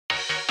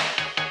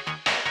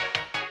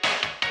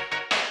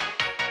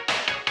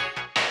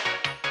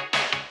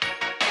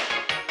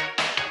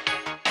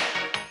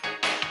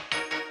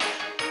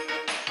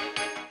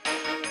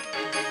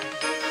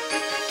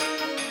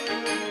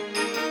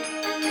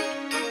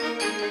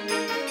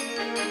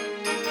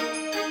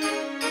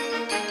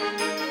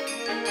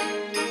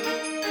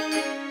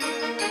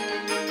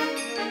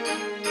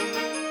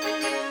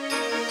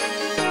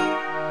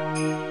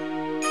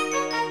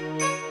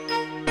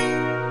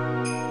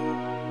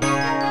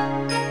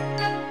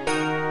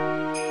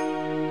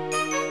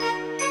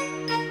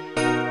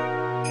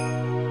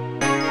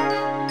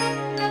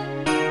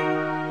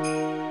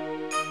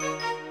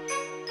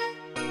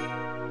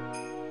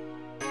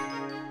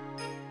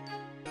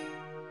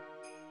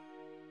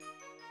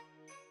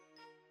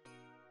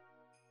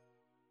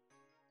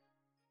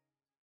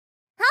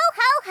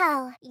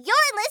You're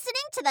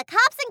listening to the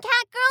Cops and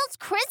Cat Girls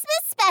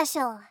Christmas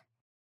Special.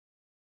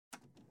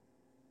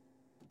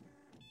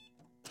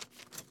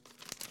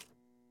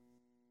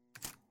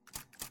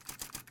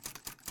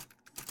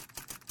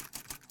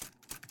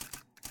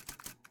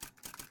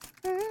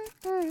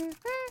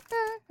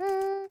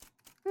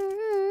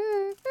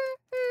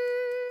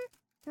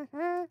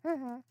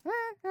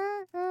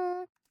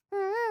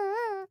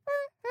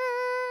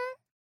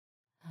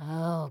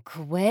 Oh,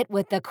 quit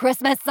with the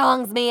Christmas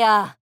songs,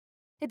 Mia!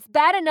 It's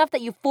bad enough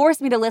that you forced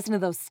me to listen to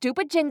those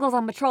stupid jingles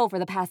on patrol for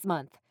the past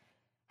month.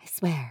 I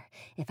swear,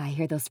 if I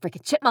hear those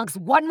frickin' chipmunks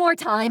one more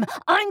time,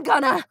 I'm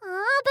gonna—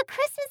 But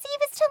Christmas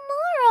Eve is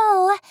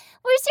tomorrow.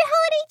 Where's your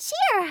holiday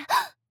cheer?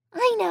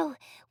 I know.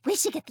 We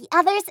should get the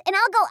others, and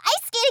I'll go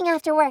ice skating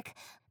after work.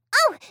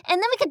 Oh, and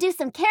then we could do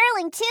some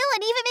caroling, too,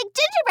 and even make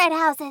gingerbread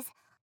houses.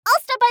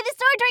 I'll stop by the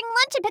store during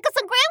lunch and pick up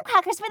some graham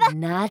crackers for the—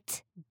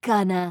 Not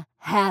gonna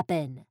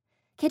happen.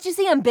 Can't you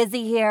see I'm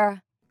busy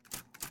here?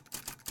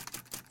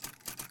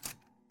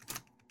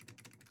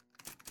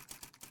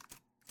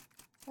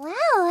 Wow,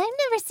 I've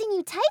never seen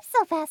you type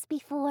so fast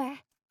before.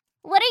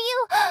 What are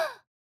you—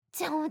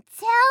 Don't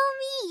tell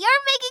me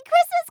you're making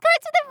Christmas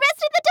cards for the rest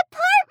of the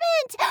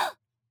department!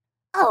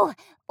 Oh,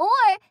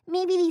 or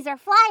maybe these are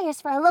flyers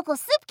for a local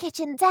soup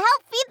kitchen to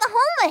help feed the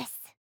homeless.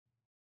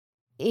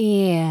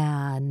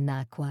 Yeah,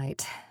 not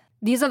quite.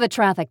 These are the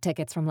traffic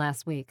tickets from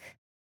last week.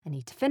 I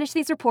need to finish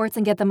these reports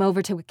and get them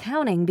over to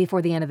accounting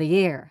before the end of the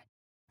year.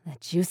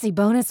 That juicy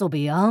bonus will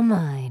be all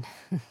mine.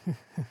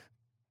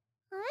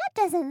 That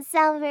doesn't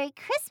sound very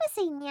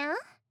Christmassy, yeah?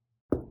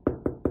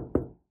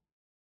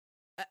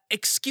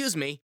 Excuse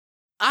me.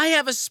 I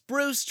have a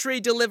spruce tree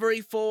delivery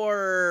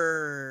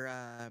for,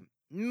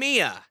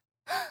 Mia.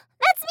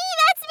 That's me!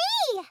 That's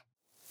me!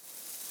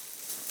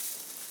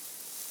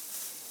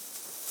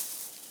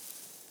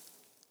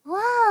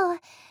 Whoa,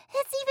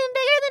 it's even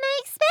bigger than I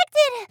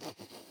expected.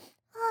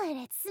 Oh, and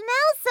it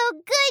smells so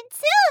good,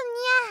 too,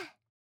 yeah.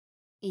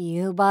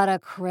 You bought a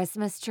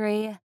Christmas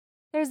tree?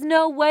 There's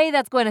no way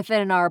that's going to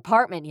fit in our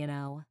apartment, you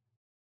know.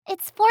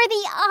 It's for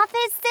the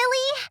office,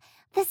 silly.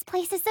 This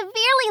place is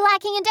severely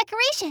lacking in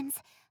decorations.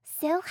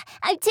 So,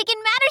 I've taken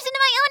matters into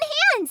my own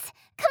hands.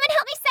 Come and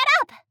help me set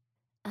up.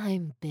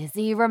 I'm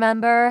busy,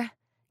 remember?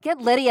 Get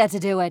Lydia to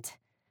do it.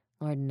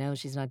 Lord knows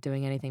she's not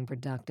doing anything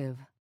productive.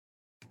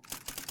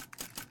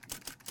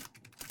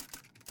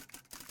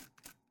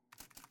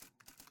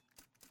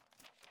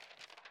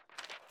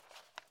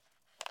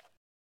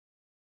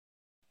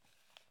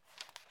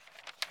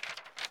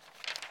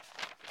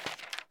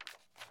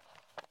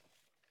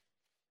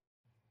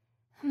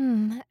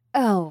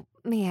 Oh,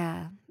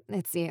 Mia,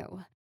 it's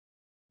you.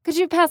 Could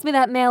you pass me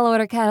that mail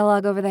order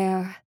catalog over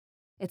there?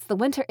 It's the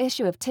winter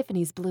issue of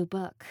Tiffany's Blue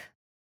Book.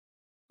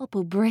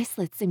 Opal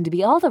bracelets seem to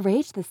be all the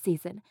rage this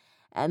season,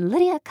 and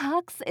Lydia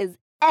Cox is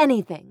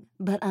anything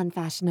but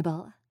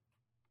unfashionable.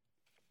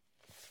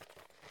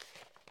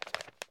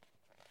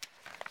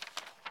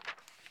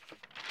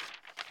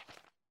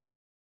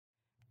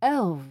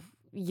 Oh,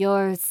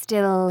 you're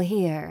still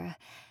here.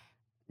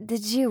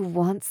 Did you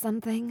want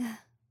something?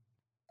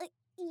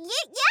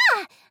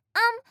 Yeah.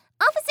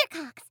 Officer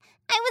Cox,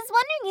 I was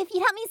wondering if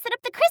you'd help me set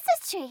up the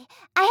Christmas tree.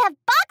 I have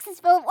boxes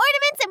full of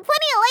ornaments and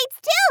plenty of lights,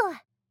 too.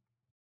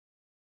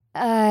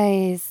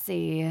 I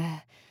see.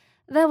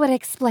 That would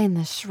explain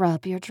the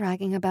shrub you're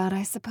dragging about,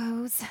 I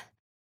suppose.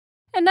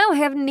 And now I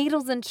have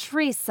needles and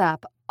tree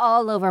sap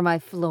all over my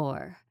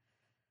floor.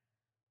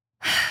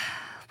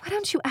 Why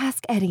don't you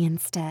ask Eddie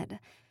instead?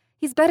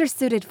 He's better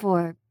suited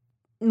for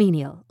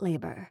menial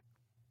labor.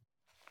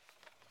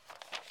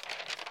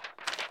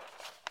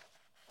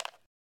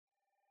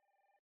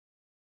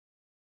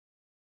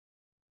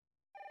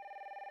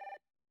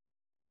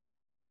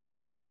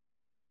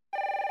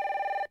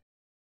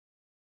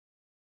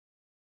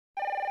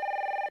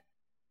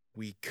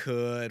 We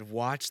could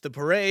watch the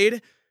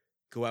parade,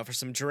 go out for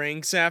some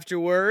drinks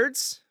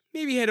afterwards,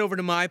 maybe head over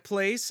to my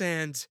place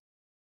and...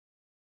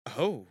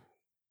 Oh,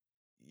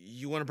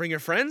 you want to bring your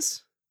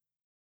friends?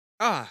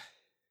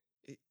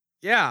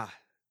 Yeah.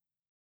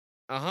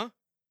 Uh-huh.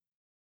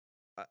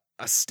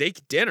 A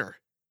steak dinner.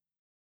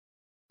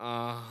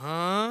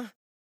 Uh-huh.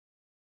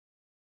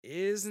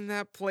 Isn't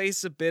that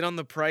place a bit on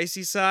the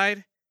pricey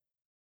side?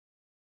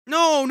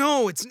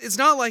 No, it's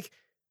not like...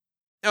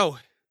 Oh,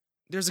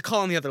 there's a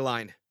call on the other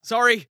line.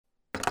 Sorry.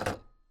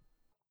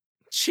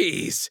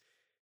 Jeez.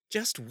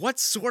 Just what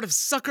sort of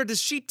sucker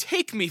does she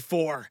take me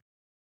for?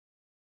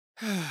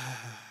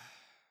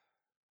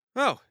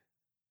 Oh.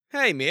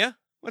 Hey, Mia.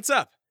 What's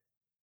up?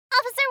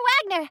 Officer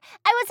Wagner,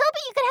 I was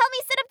hoping you could help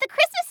me set up the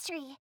Christmas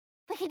tree.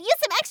 We could use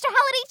some extra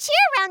holiday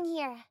cheer around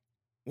here.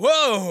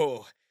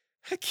 Whoa!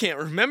 I can't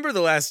remember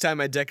the last time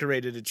I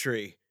decorated a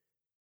tree.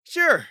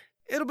 Sure,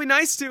 it'll be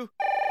nice to...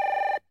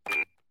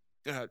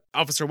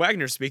 Officer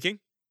Wagner speaking.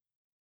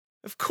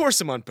 Of course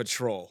I'm on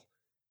patrol.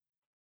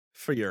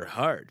 For your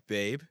heart,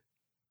 babe.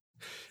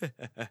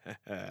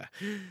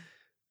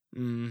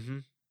 Mm-hmm.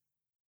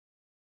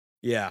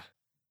 Yeah.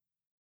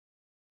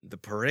 The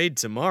parade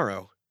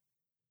tomorrow.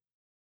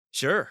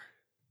 Sure.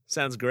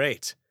 Sounds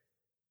great.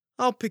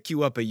 I'll pick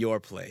you up at your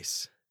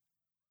place.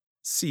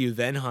 See you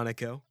then,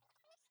 Hanako.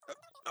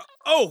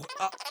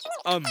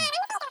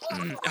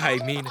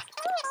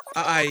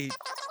 I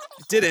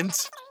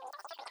didn't.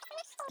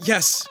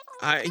 Yes,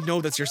 I know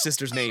that's your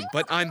sister's name,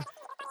 but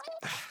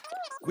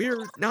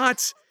we're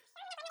not.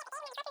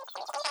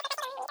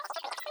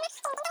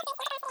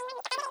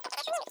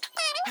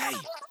 Hey,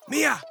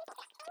 Mia!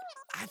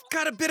 I've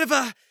got a bit of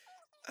a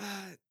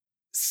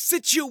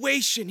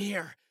situation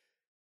here.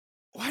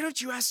 Why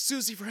don't you ask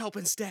Susie for help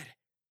instead?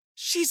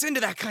 She's into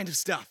that kind of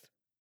stuff.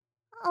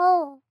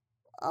 Oh,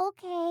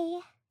 okay.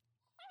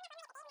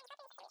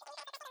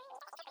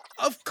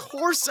 Of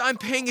course I'm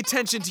paying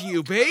attention to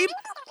you, babe.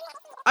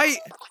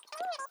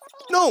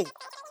 No,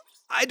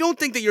 I don't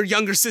think that your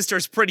younger sister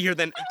is prettier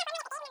than...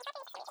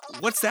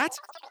 What's that?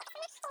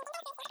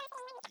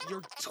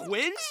 Your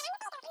twins?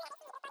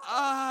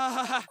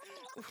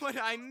 What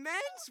I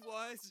meant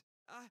was...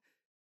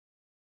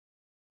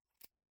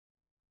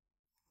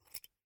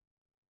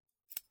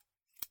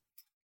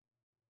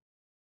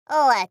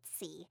 Let's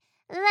see.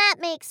 That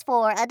makes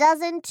for a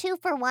dozen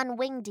 2-for-1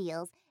 wing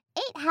deals,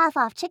 8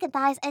 half-off chicken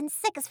thighs, and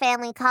 6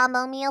 family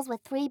combo meals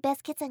with 3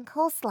 biscuits and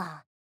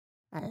coleslaw.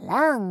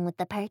 Along with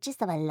the purchase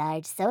of a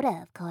large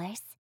soda, of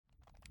course.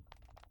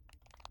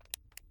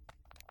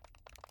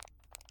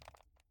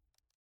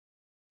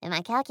 If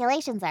my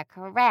calculations are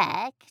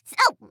correct...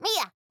 Oh,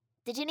 Mia!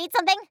 Did you need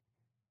something?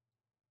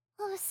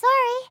 Oh,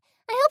 sorry.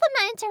 I hope I'm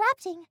not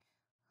interrupting.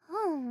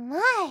 Oh,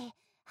 my.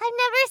 I've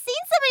never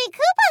seen so many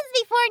coupons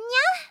before,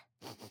 Nya.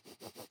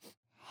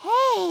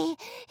 Hey,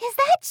 is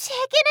that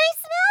chicken I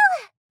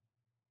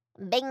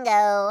smell?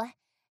 Bingo.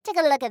 Take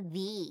a look at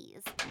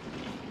these.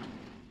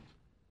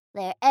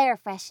 They're air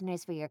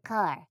fresheners for your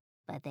car,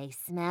 but they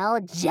smell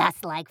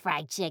just like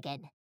fried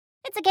chicken.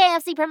 It's a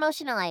KFC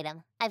promotional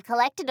item. I've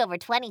collected over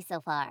 20 so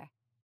far.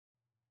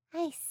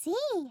 I see.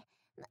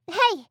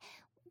 Hey,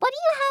 what do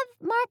you have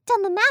marked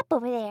on the map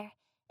over there?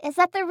 Is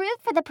that the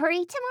route for the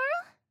parade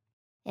tomorrow?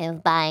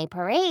 If by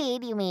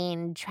parade you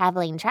mean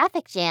traveling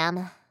traffic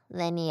jam,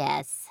 then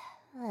yes.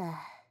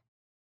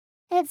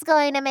 It's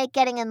going to make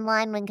getting in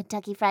line when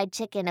Kentucky Fried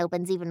Chicken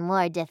opens even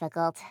more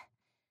difficult.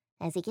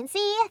 As you can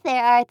see,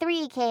 there are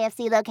 3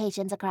 KFC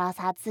locations across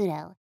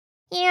Hatsudo.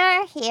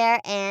 Here,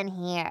 and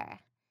here.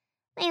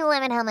 They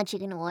limit how much you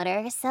can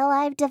order, so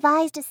I've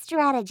devised a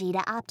strategy to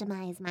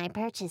optimize my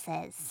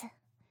purchases.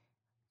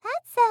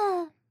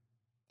 That's,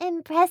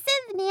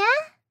 impressive, Nya?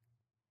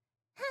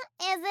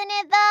 Isn't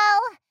it, though?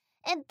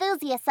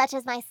 Enthusiasts such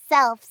as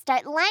myself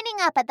start lining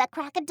up at the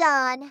crack of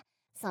dawn,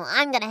 so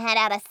I'm gonna head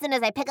out as soon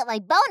as I pick up my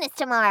bonus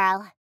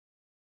tomorrow.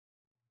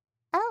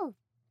 Oh,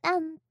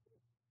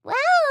 wow.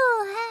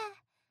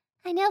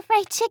 I know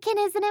fried chicken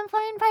is an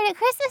important part of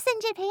Christmas in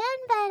Japan,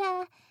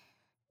 but,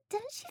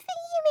 don't you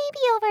think you may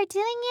be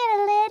overdoing it a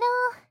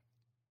little?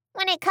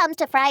 When it comes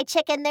to fried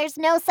chicken, there's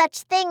no such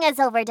thing as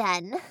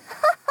overdone.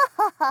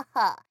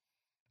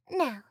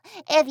 Now,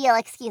 if you'll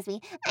excuse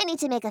me, I need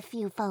to make a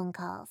few phone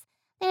calls.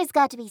 There's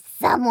got to be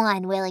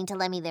someone willing to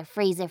lend me their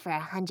freezer for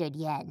 100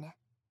 yen.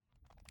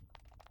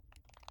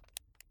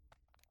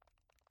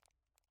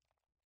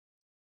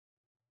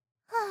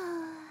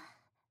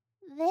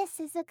 This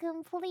is a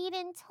complete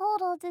and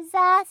total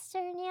disaster,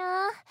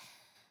 Nya.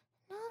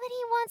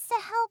 Nobody wants to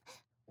help.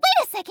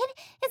 Wait a second!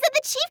 Is it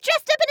the chief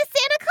dressed up in a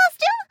Santa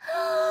costume?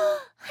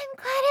 I'm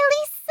glad at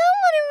least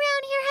someone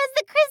around here has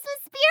the Christmas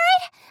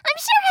spirit. I'm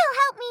sure he'll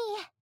help me.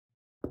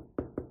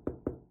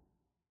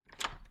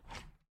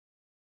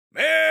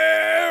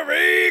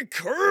 Merry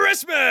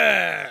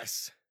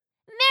Christmas!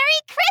 Merry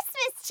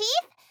Christmas,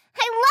 Chief!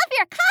 I love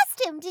your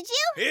costume, did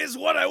you? Is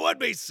what I would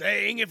be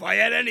saying if I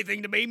had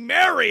anything to be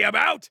merry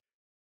about.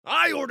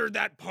 I ordered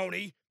that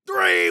pony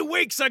 3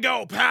 weeks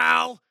ago,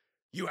 pal.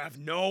 You have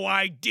no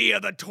idea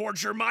the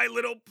torture my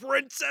little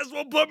princess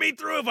will put me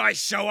through if I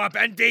show up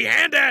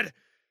empty-handed.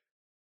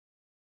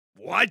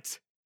 What?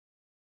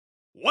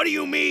 What do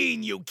you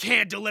mean you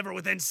can't deliver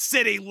within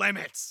city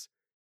limits?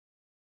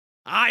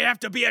 I have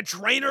to be a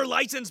trainer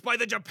licensed by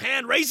the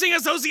Japan Racing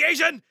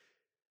Association?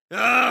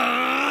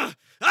 I've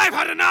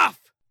had enough!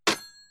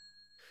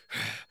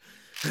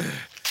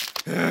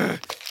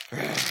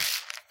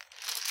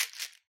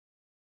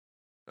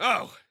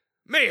 Oh,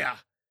 Mia.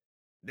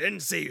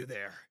 Didn't see you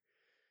there.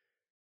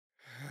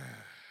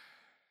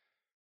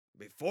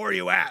 Before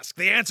you ask,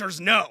 the answer's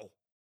no.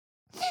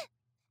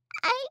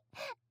 I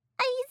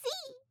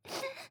see.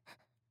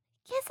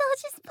 Guess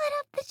I'll just put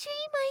up the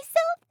tree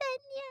myself then,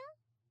 yeah.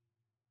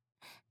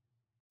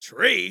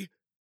 Tree?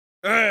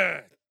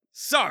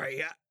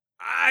 Sorry.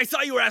 I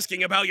thought you were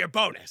asking about your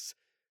bonus.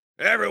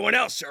 Everyone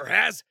else sure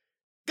has.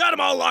 Got 'em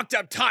all locked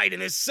up tight in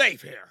this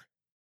safe here.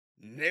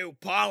 New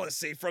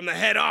policy from the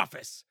head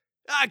office.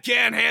 I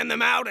can't hand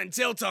them out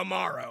until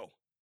tomorrow.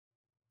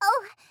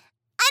 Oh,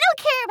 I don't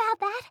care about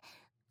that.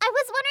 I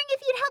was wondering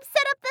if you'd help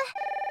set up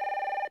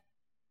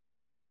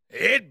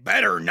the... It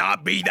better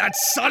not be that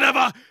son of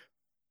a...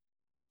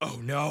 Oh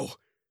no.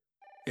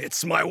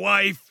 It's my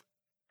wife.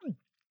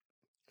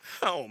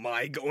 How am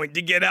I going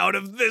to get out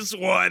of this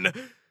one?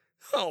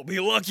 I'll be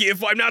lucky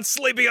if I'm not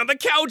sleeping on the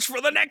couch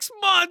for the next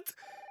month.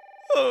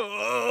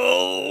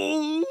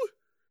 Oh.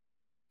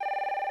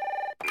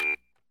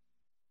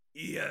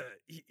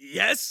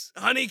 Yes,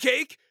 honey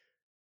cake?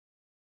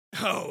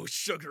 Oh,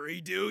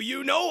 sugary do,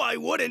 you know I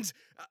wouldn't.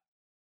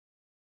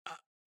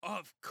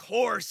 Of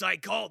course I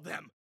called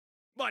them.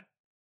 But,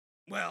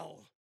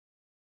 well,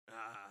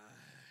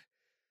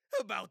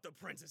 about the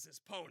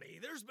princess's pony,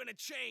 there's been a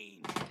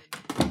change.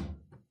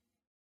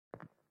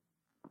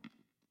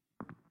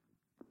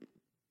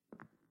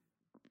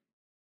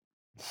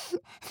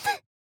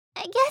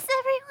 I guess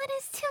everyone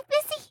is too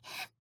busy.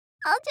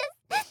 I'll just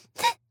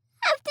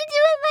have to do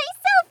it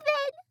myself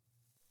then.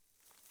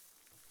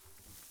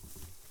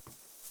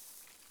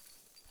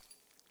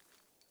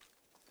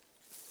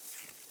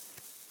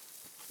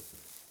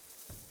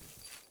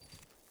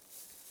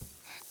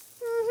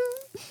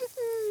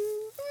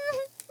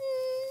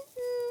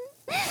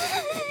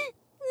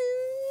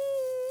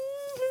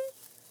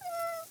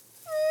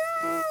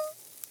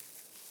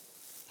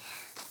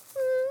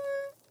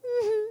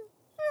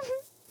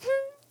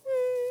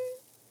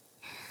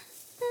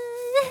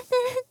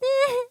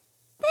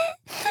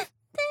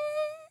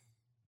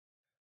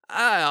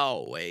 I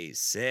always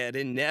said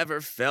it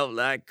never felt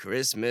like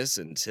Christmas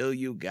until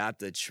you got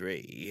the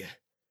tree.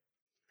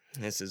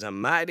 This is a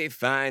mighty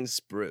fine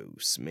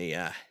spruce,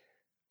 Mia.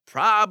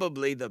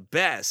 Probably the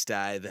best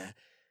I've...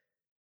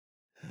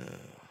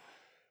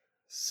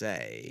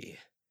 Say,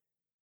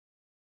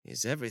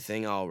 is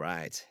everything all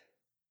right?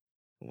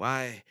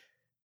 Why,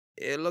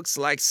 it looks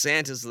like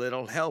Santa's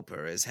little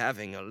helper is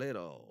having a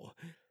little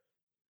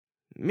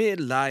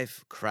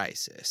midlife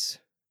crisis.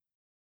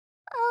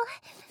 Oh,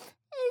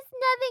 it's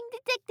nothing,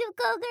 Detective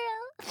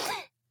Go-Girl.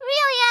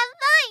 Really, I'm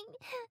fine.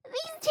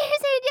 These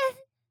chairs are just...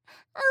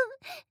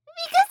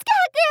 because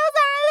cowgirls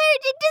are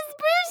allergic to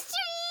spruce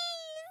trees.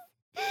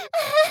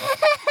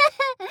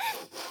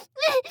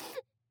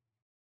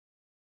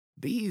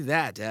 Be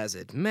that as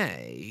it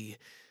may,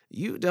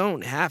 you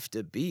don't have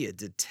to be a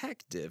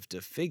detective to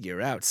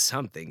figure out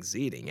something's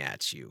eating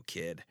at you,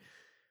 kid.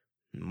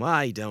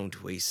 Why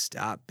don't we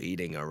stop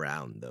beating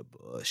around the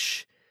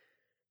bush?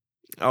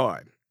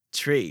 Or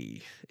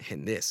tree,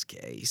 in this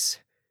case.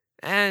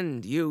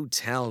 And you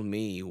tell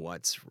me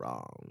what's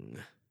wrong.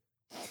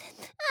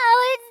 Oh,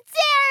 it's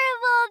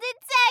terrible,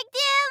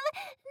 Detective!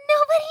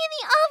 Nobody in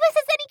the office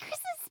has any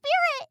Christmas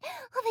spirit!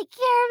 All they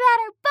care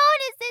about are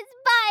bonuses,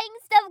 buying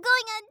stuff,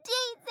 going on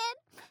dates,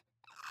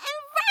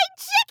 and fried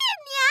chicken,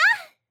 yeah?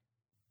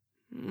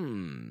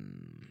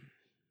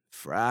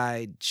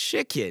 Fried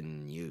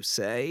chicken, you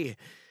say?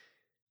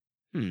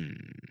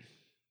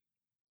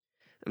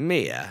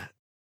 Mia,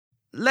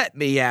 let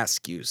me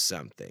ask you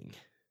something.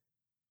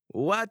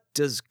 What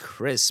does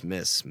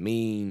Christmas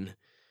mean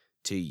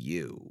to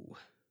you?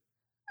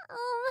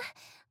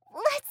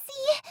 Let's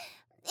see.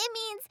 It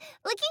means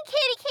licking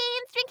candy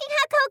canes, drinking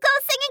hot cocoa,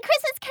 singing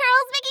Christmas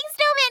carols, making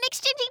snowmen,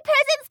 exchanging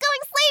presents,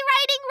 going sleigh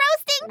riding,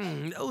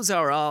 roasting. Those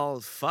are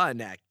all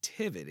fun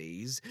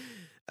activities.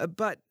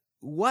 But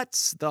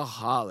what's the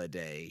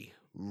holiday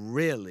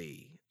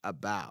really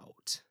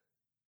about?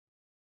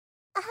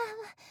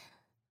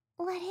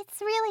 What it's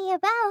really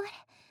about?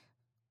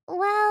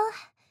 Well,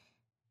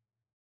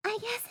 I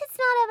guess it's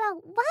not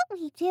about what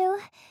we do.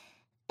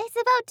 It's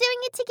about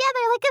doing it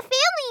together like a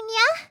family,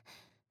 yeah?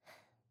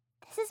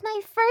 This is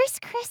my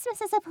first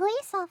Christmas as a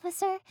police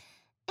officer,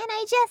 and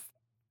I just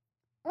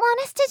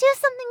want us to do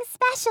something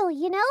special,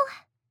 you know?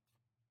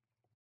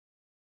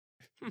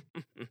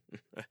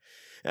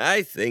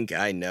 I think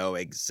I know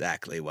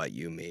exactly what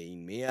you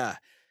mean, Mia.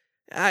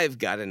 I've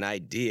got an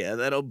idea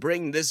that'll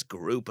bring this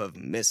group of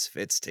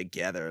misfits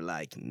together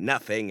like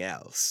nothing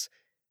else.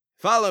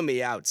 Follow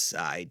me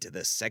outside to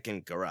the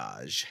second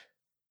garage.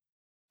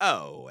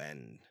 Oh,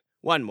 and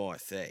one more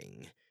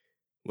thing.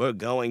 We're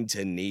going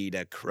to need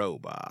a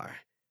crowbar.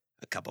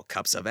 A couple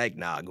cups of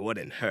eggnog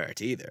wouldn't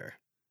hurt either.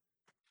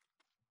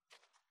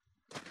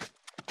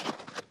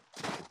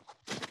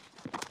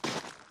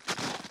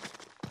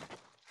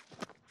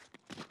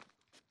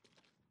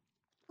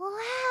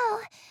 Wow,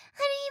 I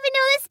didn't even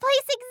know this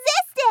place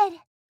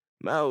existed!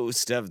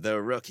 Most of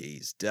the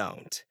rookies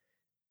don't.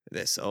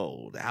 This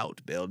old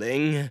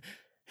outbuilding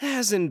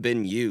hasn't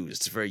been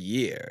used for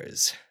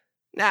years.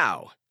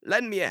 Now,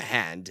 lend me a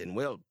hand and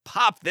we'll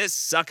pop this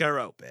sucker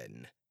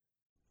open.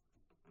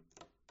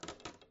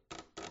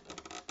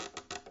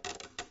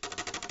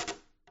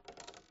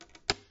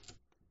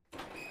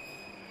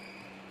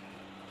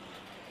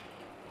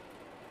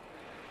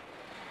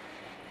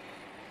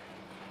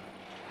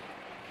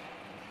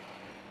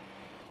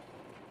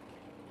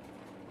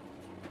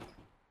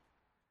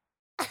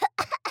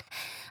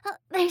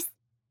 There's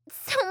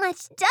so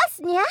much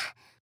dust, yeah?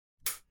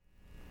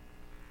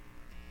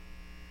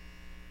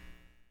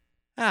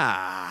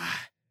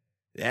 Ah,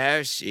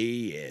 there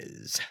she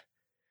is.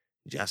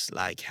 Just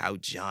like how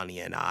Johnny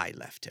and I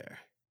left her.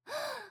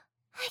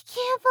 I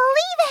can't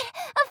believe it!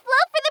 A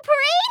float for the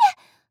parade?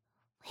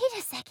 Wait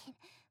a second.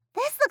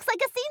 This looks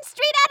like a scene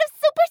straight out of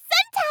Super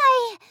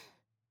Sentai!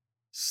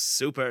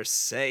 Super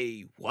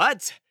say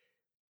what?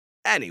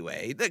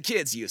 Anyway, the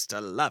kids used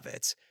to love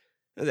it.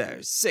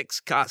 There's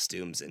 6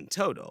 costumes in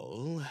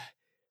total.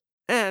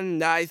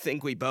 And I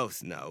think we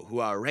both know who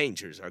our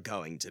rangers are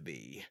going to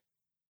be.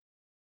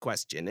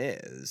 Question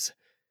is,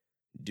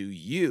 do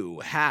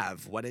you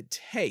have what it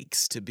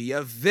takes to be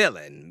a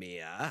villain,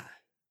 Mia?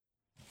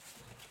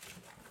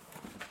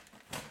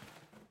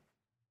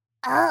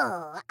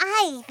 Oh,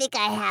 I think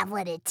I have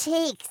what it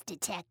takes,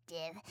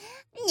 Detective.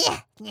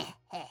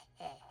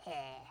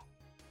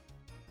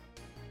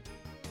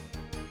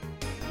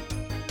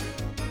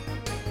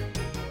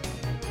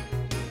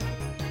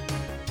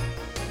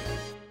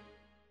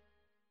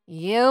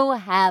 You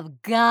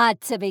have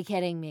got to be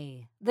kidding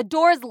me. The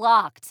door's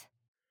locked.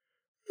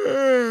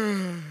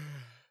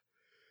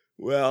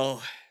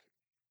 Well,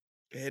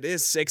 it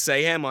is 6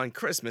 a.m. on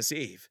Christmas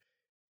Eve.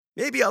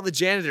 Maybe all the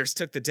janitors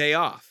took the day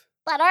off.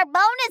 But our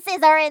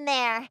bonuses are in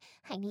there.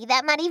 I need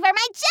that money for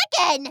my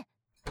chicken.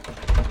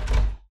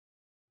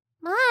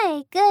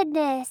 My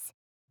goodness.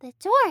 The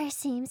door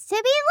seems to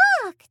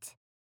be locked.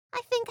 I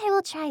think I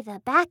will try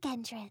the back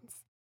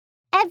entrance.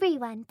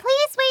 Everyone,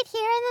 please wait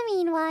here in the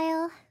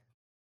meanwhile.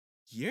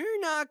 You're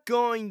not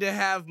going to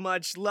have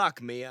much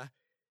luck, Mia.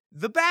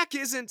 The back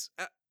isn't...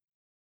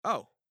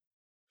 Oh,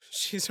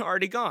 she's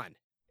already gone.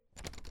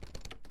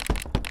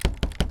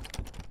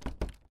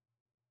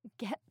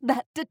 Get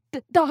that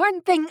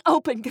darn thing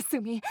open,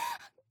 Kasumi.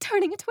 I'm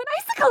turning into an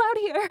icicle out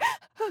here.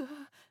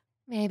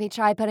 Maybe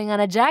try putting on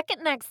a jacket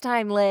next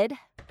time, Lid.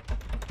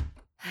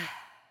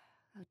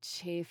 Oh,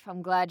 Chief,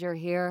 I'm glad you're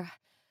here.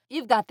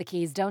 You've got the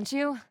keys, don't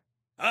you?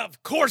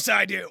 Of course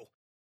I do.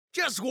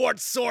 Just what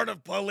sort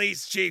of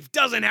police chief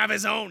doesn't have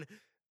his own...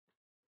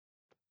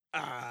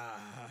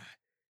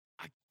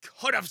 I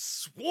could have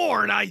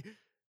sworn I...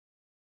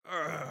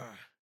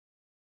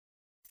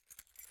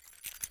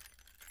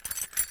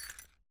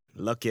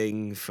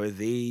 Looking for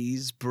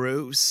these,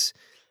 Bruce?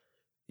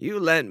 You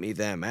lent me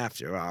them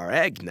after our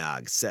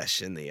eggnog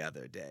session the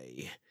other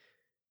day.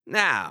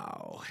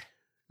 Now,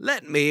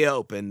 let me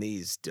open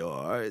these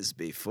doors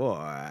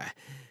before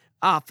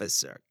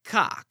Officer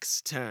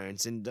Cox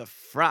turns into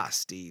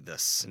Frosty the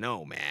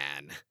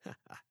Snowman.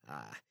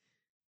 Out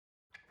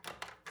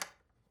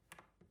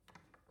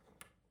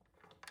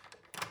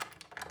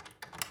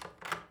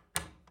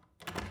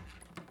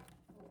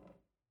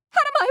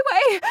of my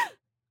way!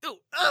 Ooh,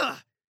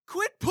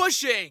 quit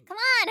pushing! Come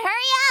on,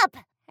 hurry up!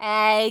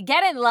 Hey,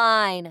 get in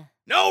line.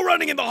 No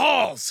running in the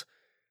halls!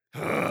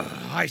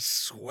 I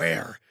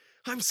swear,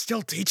 I'm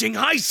still teaching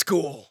high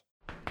school.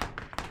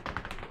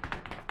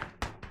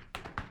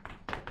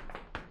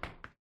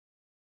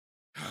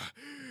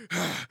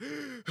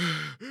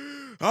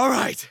 All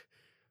right,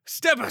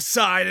 step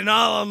aside and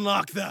I'll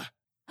unlock the...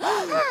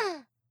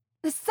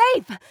 The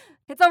safe!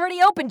 It's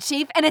already open,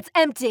 Chief, and it's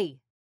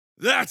empty.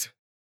 That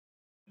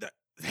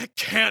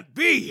can't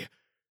be!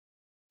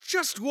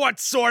 Just what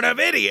sort of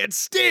idiot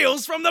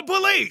steals from the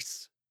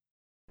police?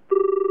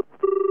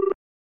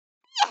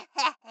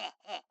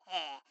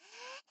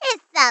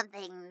 Is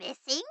something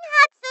missing,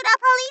 Hatsuda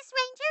Police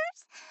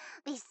Rangers?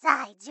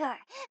 Besides your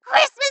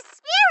Christmas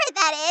spirit,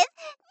 that is.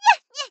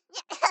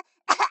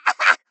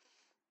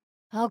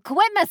 Oh,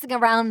 quit messing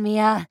around,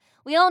 Mia.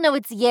 We all know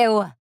it's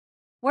you.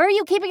 Where are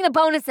you keeping the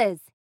bonuses?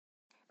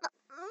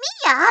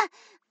 Mia?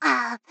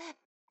 I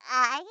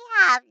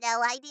have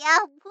no idea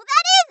who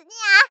that is,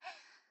 Mia.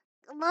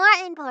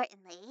 More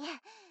importantly,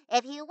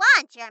 if you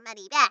want your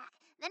money back,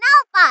 then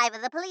all 5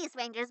 of the police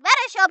rangers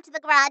better show up to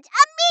the garage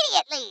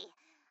immediately.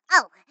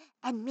 Oh,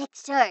 and make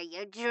sure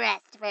you're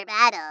dressed for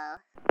battle.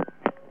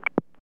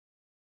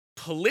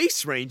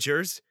 Police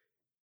rangers?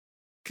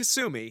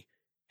 Kasumi,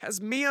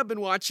 has Mia been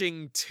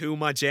watching too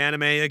much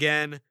anime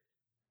again?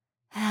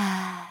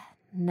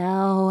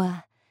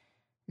 No,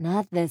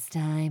 not this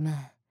time.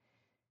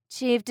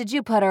 Chief, did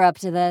you put her up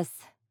to this?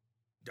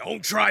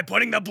 Don't try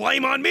putting the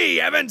blame on me,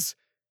 Evans!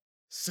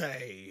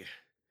 Say,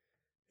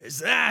 is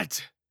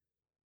that...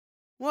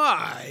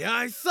 Why,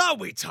 I thought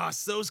we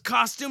tossed those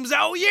costumes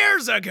out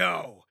years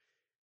ago!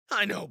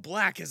 I know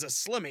black is a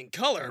slimming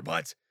color,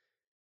 but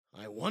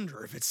I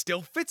wonder if it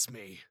still fits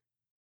me.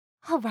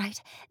 All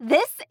right,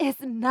 this is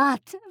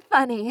not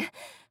funny.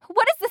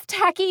 What is this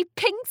tacky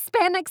pink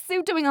spandex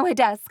suit doing on my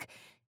desk?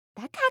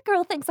 That cat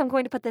girl thinks I'm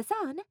going to put this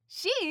on.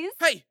 She's...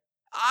 Hey,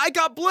 I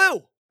got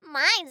blue!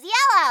 Mine's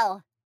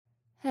yellow.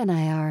 And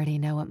I already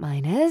know what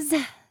mine is.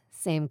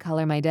 Same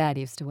color my dad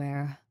used to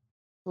wear.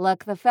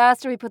 Look, the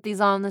faster we put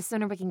these on, the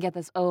sooner we can get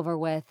this over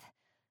with.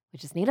 We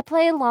just need to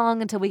play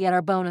along until we get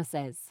our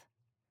bonuses.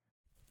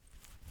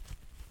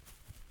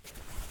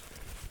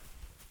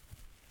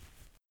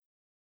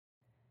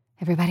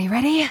 Everybody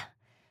ready?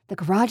 The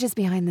garage is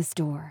behind this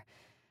door.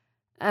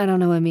 I don't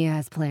know what Mia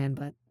has planned,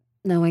 but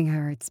knowing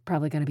her, it's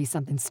probably going to be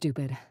something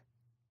stupid.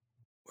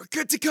 We're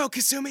good to go,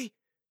 Kasumi.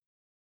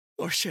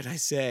 Or should I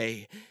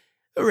say,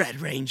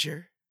 Red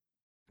Ranger.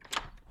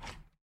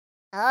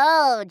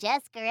 Oh,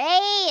 just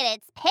great.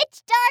 It's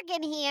pitch dark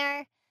in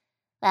here.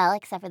 Well,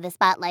 except for the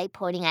spotlight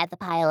pointing at the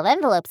pile of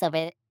envelopes over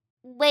it.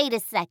 Wait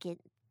a second.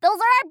 Those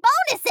are our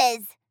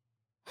bonuses!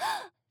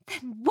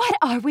 Then what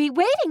are we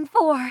waiting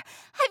for?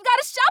 I've got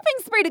a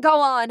shopping spree to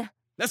go on.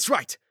 That's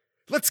right.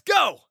 Let's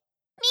go!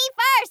 Me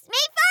first! Me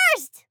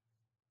first!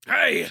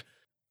 Hey!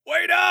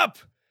 Wait up!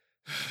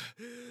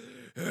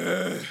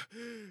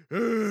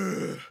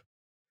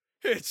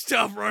 It's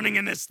tough running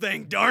in this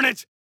thing, darn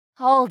it!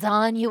 Hold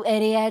on, you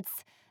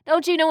idiots.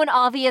 Don't you know an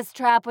obvious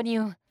trap when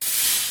you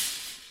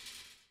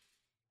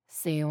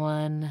see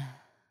one?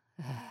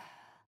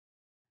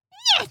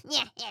 To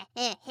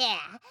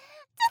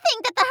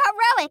think that the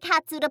heroic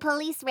Hatsuda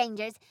police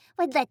rangers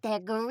would let their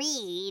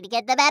greed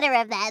get the better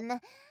of them.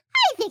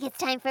 I think it's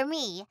time for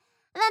me,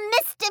 the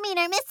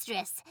misdemeanor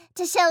mistress,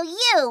 to show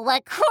you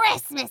what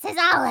Christmas is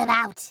all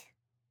about.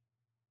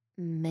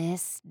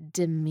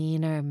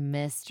 Misdemeanor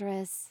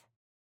mistress?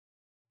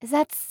 Is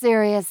that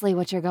seriously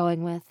what you're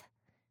going with?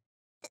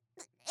 It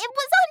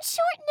was on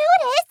short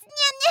notice.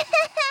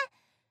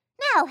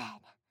 Now then,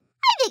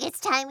 I think it's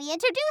time we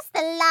introduce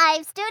the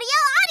live studio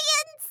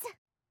audience.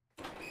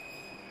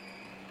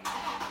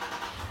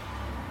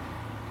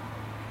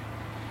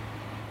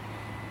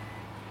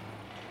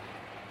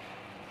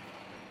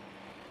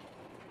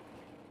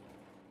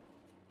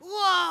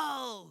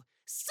 Whoa!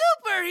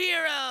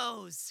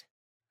 Superheroes!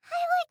 I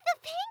like the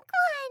pink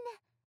one.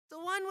 The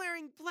one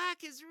wearing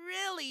black is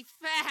really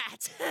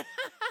fat.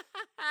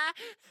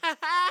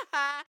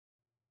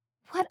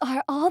 What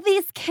are all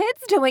these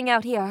kids doing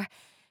out here?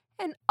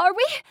 And are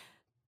we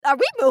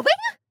moving?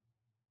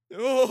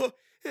 Oh,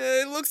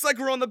 it looks like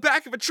we're on the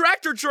back of a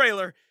tractor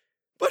trailer.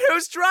 But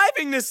who's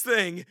driving this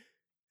thing?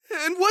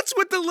 And what's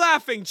with the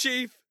laughing,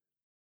 Chief?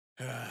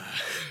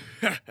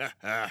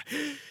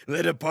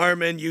 The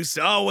department used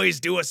to always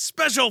do a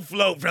special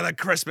float for the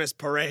Christmas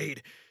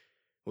parade.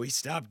 We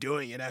stopped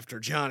doing it after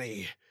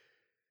Johnny.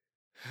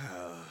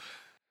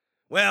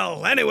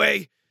 Well,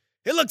 anyway,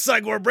 it looks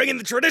like we're bringing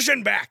the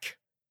tradition back.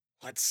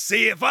 Let's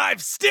see if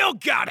I've still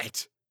got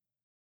it.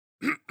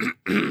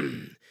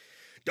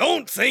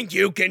 Don't think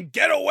you can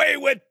get away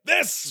with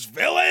this,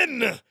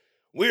 villain!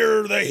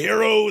 We're the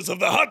heroes of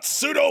the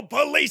Hatsudo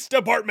Police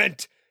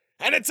Department,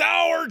 and it's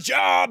our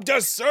job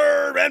to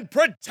serve and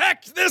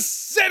protect the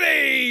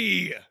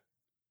city!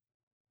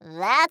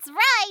 That's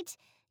right.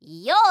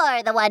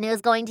 You're the one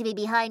who's going to be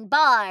behind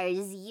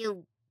bars,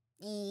 you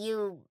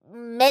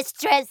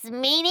Mistress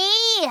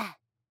Meanie.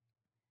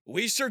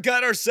 We sure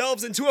got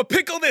ourselves into a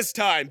pickle this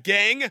time,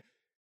 gang!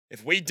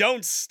 If we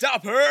don't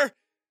stop her,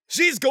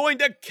 she's going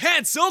to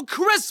cancel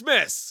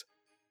Christmas!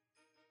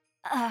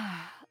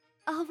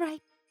 All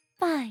right,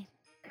 fine.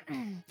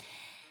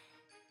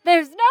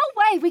 There's no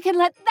way we can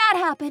let that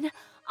happen.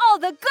 All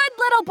the good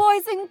little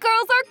boys and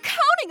girls are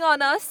counting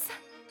on us.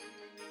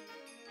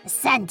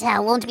 Santa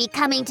won't be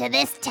coming to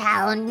this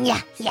town.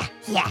 Yeah.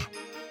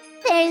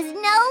 There's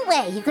no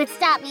way you could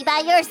stop me by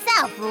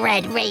yourself,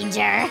 Red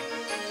Ranger.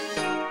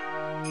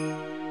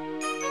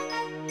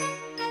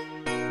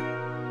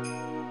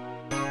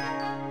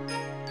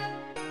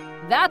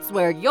 That's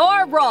where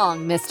you're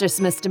wrong, Mistress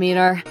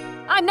Misdemeanor.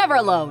 I'm never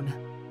alone.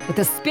 With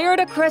the spirit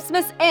of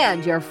Christmas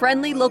and your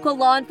friendly local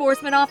law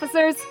enforcement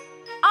officers,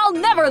 I'll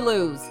never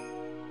lose.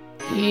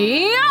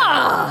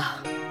 Yeah!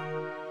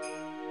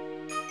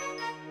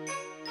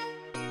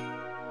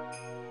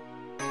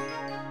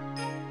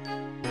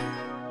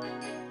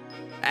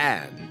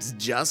 And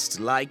just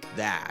like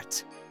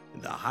that,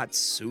 the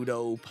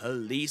Hatsudo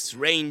Police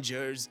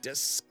Rangers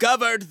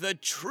discovered the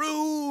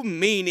true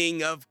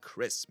meaning of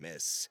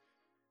Christmas.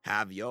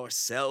 Have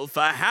yourself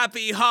a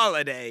happy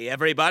holiday,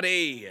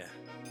 everybody!